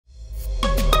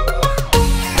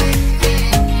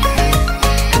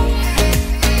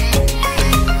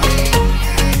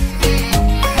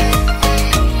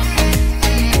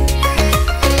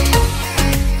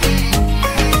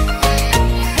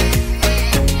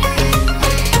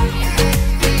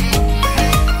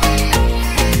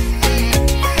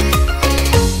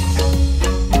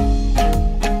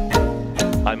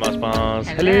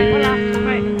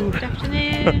Hello. Good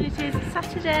afternoon. It is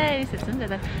Saturday. It's Sunday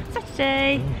then.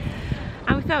 Saturday.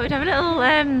 And we thought we'd have a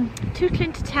little tootle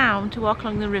into town to walk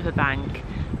along the riverbank.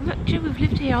 We've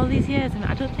lived here all these years, and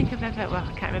I don't think I've ever, well,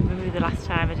 I can't remember maybe the last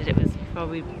time I did it was before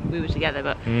we were together,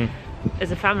 but as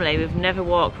a family we've never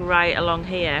walked right along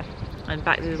here and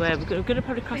back the way. We're going to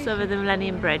probably cross over the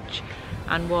Millennium Bridge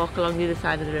and walk along the other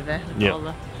side of the river with all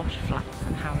the posh flats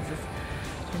and houses.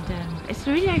 And it's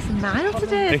really nice and mild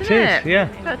today, isn't it? It is, yeah.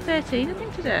 It's about 13 I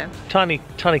think today.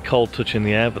 Tiny cold touch in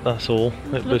the air, but that's all.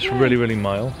 It's really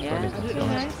mild. Yeah, it's really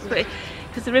nice.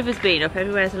 Because the river's been up,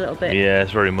 everywhere's a little bit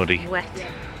it's very muddy. Wet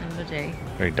and muddy.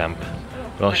 Very damp.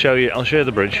 But I'll show you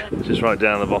the bridge. Just right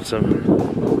down the bottom,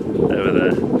 over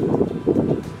there.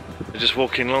 We're just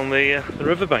walking along the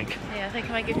riverbank. Yeah, I think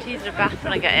I might give Teaser a bath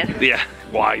when I get in. Yeah,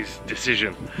 wise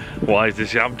decision. Wise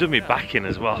decision. I've done my back in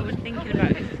as well. I was thinking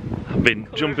about it. I've been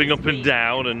jumping up and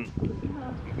down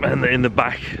and in the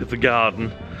back of the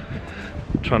garden,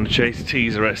 trying to chase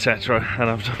Teaser, etc. And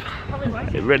I've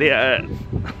done it really hurts.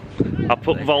 I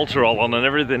put Voltarol on and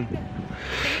everything,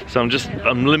 so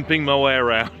I'm limping my way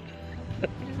around. It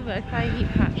doesn't work. If I heat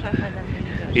patch, I find them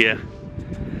really good. Yeah.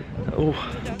 Oh.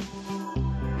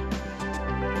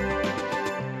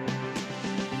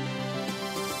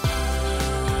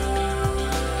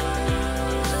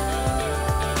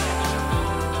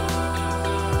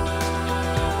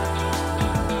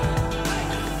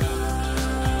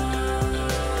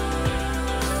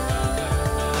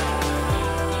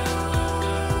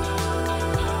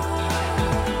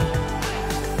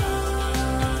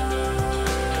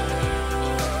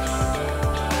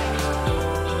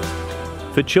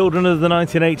 For children of the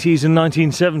 1980s and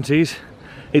 1970s,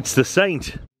 it's The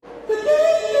Saint.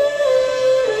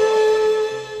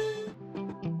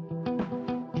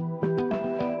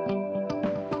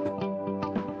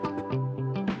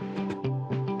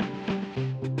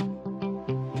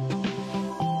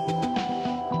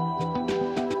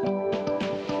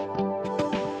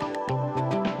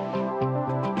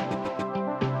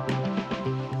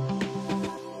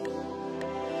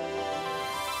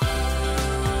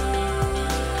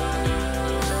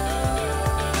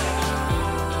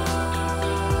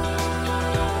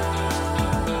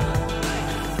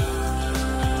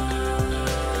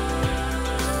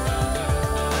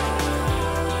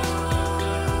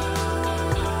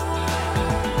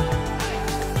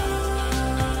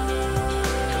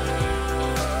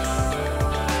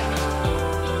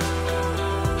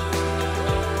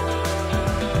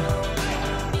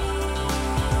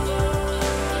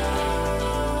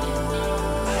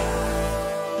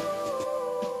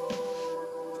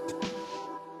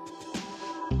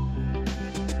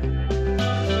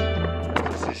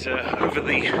 Over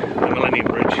the Millennium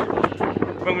Bridge.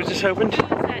 When was this opened?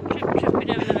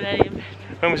 Tripping over the Millennium.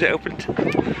 When was it opened?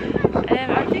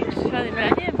 I think it's for the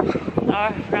Millennium,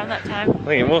 or around that time. I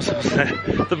think it was.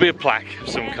 There'll be a plaque of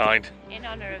some kind. In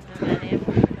honour of the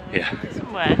Millennium. Yeah.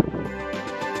 Somewhere.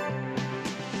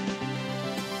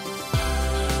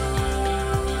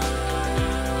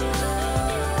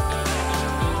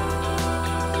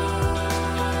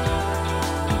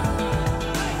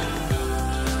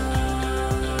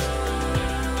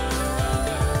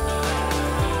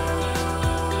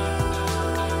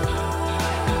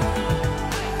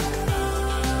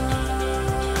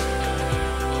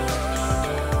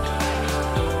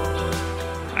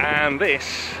 And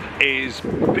this is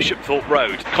Bishopthorpe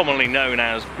Road, commonly known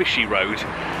as Bishy Road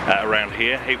around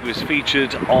here. It was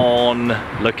featured on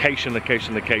Location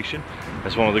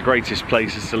as one of the greatest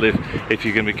places to live if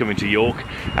you're going to be coming to York,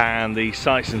 and the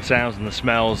sights and sounds and the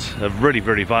smells are really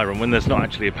vibrant when there's not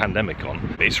actually a pandemic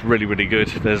on. It's really good.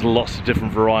 There's lots of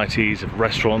different varieties of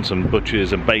restaurants and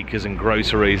butchers and bakers and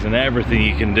groceries and everything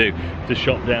you can do to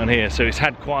shop down here. So it's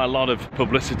had quite a lot of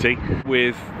publicity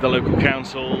with the local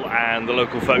council and the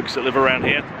local folks that live around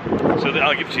here. So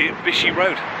I'll give it to you, Bishy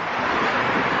Road.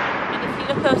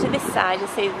 Look over to this side, you'll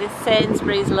see the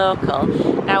Sainsbury's local.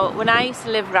 Now, when I used to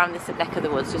live around this neck of the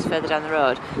woods, just further down the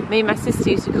road, me and my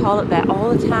sister used to call up there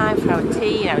all the time for our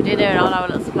tea and our dinner and all our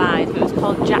little supplies, but it was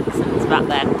called Jackson's back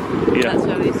then. Yeah. That's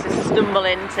where we used to stumble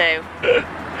into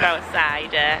for our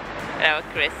cider and our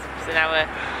crisps and our...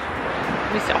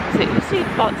 We used to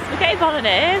spaghetti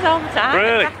bolognese all the time.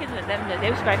 Really? Back in them days, they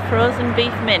used to buy frozen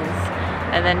beef mince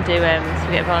and then do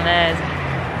spaghetti bolognese.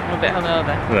 I'm a bit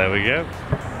hungover. There we go.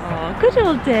 Oh, good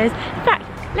old days. In fact,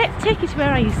 let's take you to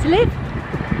where I used to live.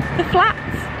 The flats.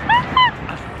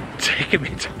 I've taken me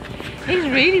to... It's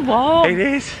really warm. It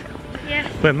is.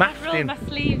 Yeah. We're I've rolled my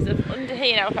sleeves up under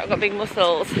here now. I've got big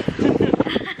muscles.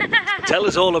 Tell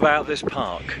us all about this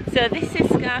park. So this is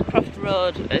Scarcroft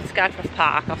Road, Scarcroft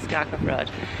Park off Scarcroft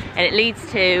Road. and it leads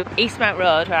to Eastmount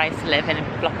Road, where I used to live, in a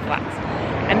block of flats.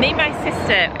 And me and my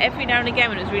sister, every now and again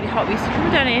when it was really hot, we used to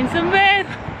come down here and sunbathe.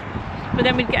 But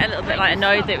then we'd get a little bit like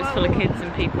annoyed that it was full of kids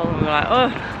and people, and we were like,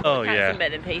 oh yeah,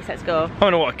 sunbathe in peace, let's go. I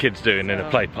don't know what a kid's doing in a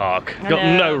play park. Got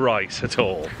no rights at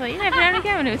all. So you know, every now and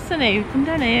again when it was sunny, we'd come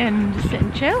down here and just sit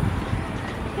and chill.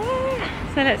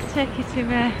 Yeah. So let's take you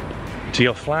to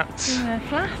your flats. To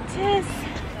flats.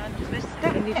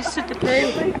 And you just stood the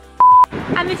poo.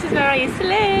 And this is where I used to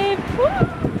live.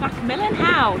 Woo! Macmillan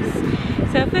House.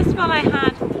 So first of all I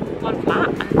had one flat,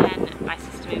 and then my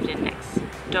sister moved in next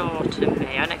door to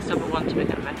me, or next door but one to me, I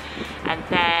can't remember. And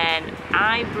then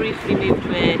I briefly moved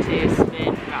away to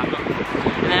Spain for about a month.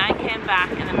 And then I came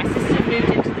back, and then my sister moved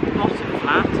into the bottom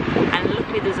flat, and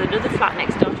luckily there's another flat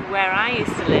next door to where I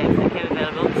used to live that came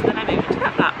available, so then I moved into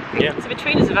that flat. Yeah. So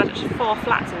between us we've had actually 4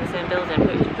 flats in the same building,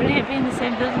 but it was brilliant being in the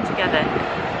same building together.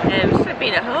 Just like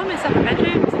being at home in separate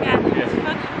bedrooms again. Yeah. It was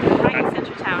fun, right in the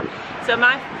centre of town. So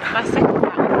my second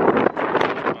flat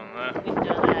was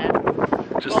window there.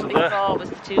 Just one before was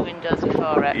the 2 windows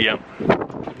before it. Yep.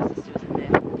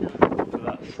 So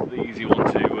that's the easy one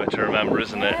to remember,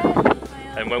 isn't it?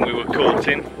 And when we were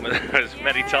courting, there's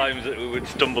many times that we would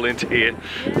stumble into here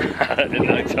at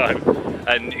night time,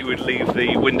 and you would leave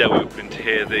the window open to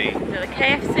hear the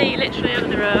KFC literally over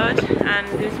the road, and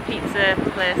there was a pizza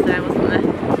place there, wasn't there?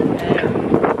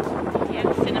 Yeah,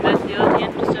 the cinema, the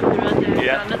Odeon, just over the road there.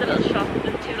 Yeah. Another little shop,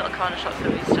 there were 2 little corner shops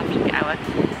where we used to have to get our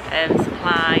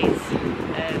supplies,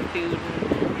 food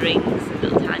and drinks, and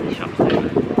little tiny shops there.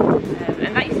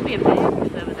 And that used to be a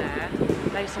bakery over there.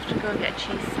 I used to have to go and get a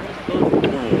cheese salad bun.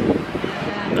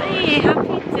 Hey,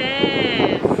 happy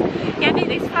days! Yeah, I think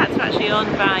these flats were actually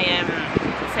owned by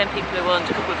the same people who owned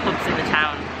a couple of pubs in the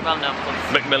town, well-known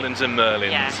pubs. Macmillans and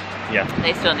Merlins. Yeah. They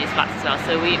used to own these flats as well,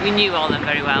 so we knew all of them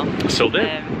very well. Still do?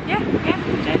 Yeah, we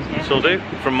did, yeah. Still do?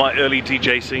 From my early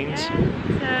DJ scenes?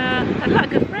 Yeah, so I had a lot of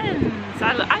good friends. I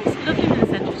used to love living in the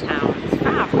centre of town, it's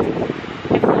fab.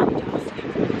 Everything on the doorstep,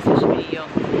 especially when you're young.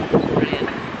 It's brilliant.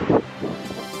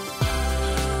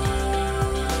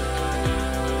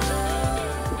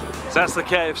 So that's the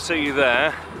KFC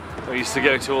there, I used to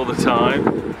go to all the time.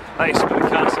 That used to be the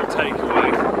Castle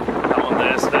takeaway. That one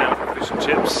there's now fish and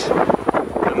chips.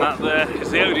 And that there is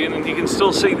the Odeon, and you can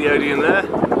still see the Odeon there.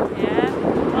 Yeah,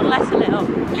 unless a little.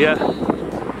 Yeah,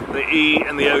 the E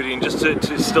and the Odeon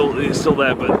it's still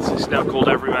there, but it's now called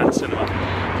Everyman Cinema.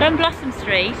 So on Blossom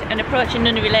Street and approaching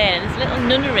Nunnery Lane, there's a little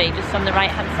nunnery just on the right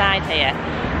hand side here.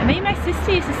 And me and my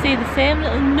sister used to see the same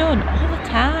little nun all the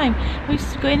time. We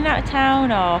used to go in and out of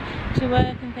town or to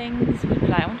work and things. We'd be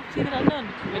like, I want to see the little nun.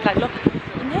 We'd like look,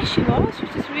 and there she was. She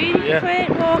was just really quaint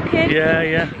walking.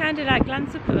 Yeah. Kind of like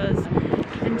glance up at us.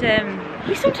 And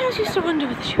we sometimes used to wonder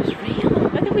whether she was real,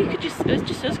 whether we could it was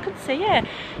just us could see her.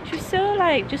 She was so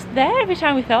like just there every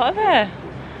time we thought of her.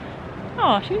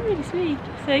 Oh, she was really sweet.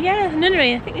 So yeah, the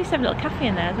nunnery. I think they used to have a little cafe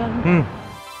in there as well.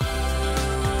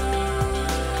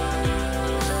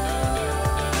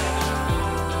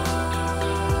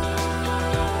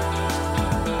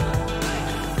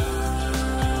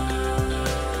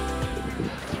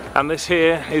 And this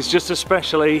here is just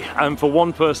especially for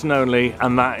one person only,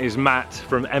 and that is Matt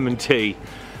from M&T,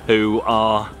 who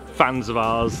are fans of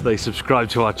ours. They subscribe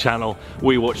to our channel,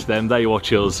 we watch them, they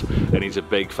watch us, and he's a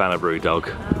big fan of Brewdog.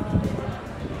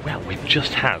 Well, we've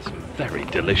just had some very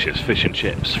delicious fish and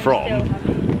chips from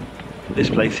this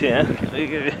place here.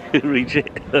 Reach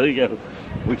it, there you go,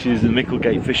 which is the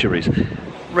Micklegate Fisheries.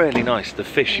 Really nice. The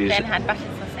fish is... Then had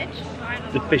battered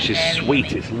sausage. The fish is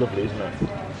sweet, it's lovely, isn't it?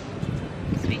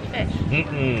 Sweet fish. It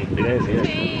is,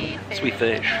 yeah. Sweet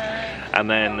fish. And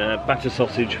then batter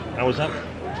sausage. How was that?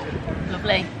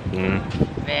 Lovely.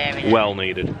 Very nice. Well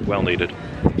needed, well needed.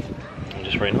 And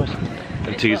just very nice.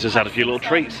 And T's just had a few little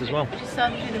treats as well. We just saw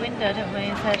them through the window, didn't we?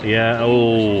 And said, yeah,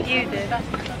 oh. You do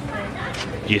batter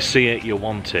sausage. You see it, you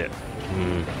want it.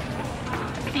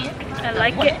 See it? I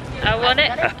like it. I want it.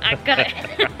 I got it.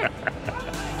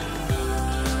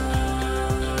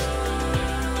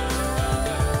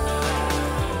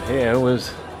 Here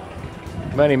was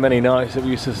many nights that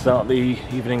we used to start the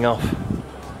evening off.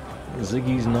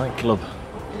 Ziggy's nightclub.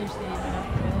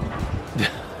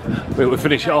 We would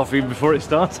finish it off even before it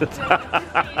started.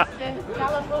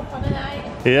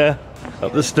 Yeah,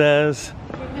 up the stairs.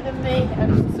 Younger than me.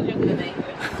 I'm still younger than me.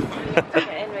 Get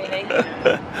in, really.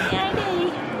 Yeah, I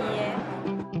do.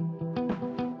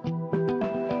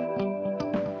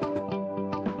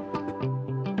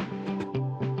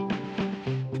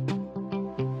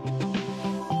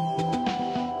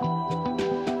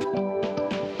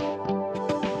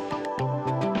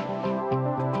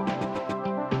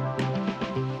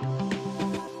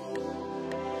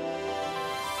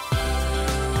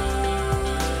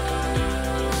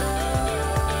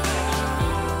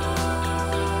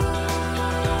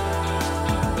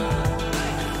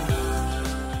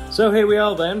 So here we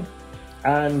are then,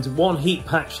 and one heat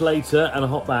patch later and a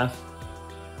hot bath.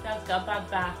 Dad's got a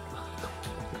bad back.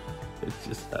 It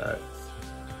just hurts.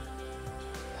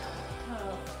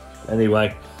 Oh.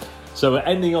 Anyway, so we're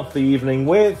ending off the evening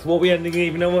with, what are we ending the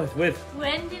evening with? We're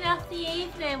ending off the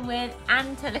evening with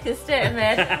Anton. Look at the state of me.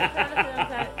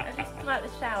 I just come out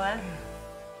the shower.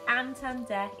 Anton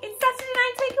Deck. It's Saturday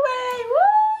night takeaway.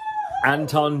 Woo!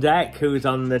 Anton Deck, who's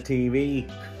on the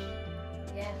TV.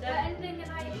 Yeah. We're ending the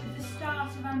night with the start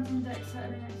of Anton Deck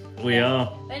Saturday night. We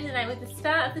are. We're ending the night with the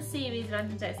start of the series of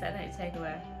Anton Deck Saturday night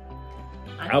takeaway.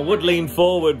 I would lean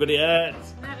forward, but it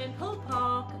hurts. I'm having pulled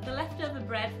pork, the leftover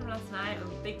bread from last night,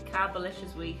 and a big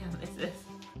carbolicious weekend this is.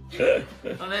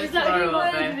 Is that a new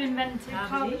word you've invented?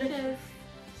 Carbolicious.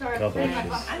 Sorry,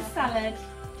 Carbolicious. And salad.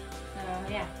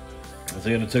 So yeah. So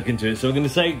we're going to tuck into it. So we're going to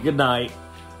say goodnight.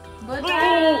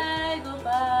 Goodbye,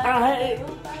 goodbye, Bye.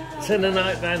 goodbye. See you in the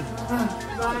night then.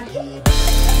 Bye.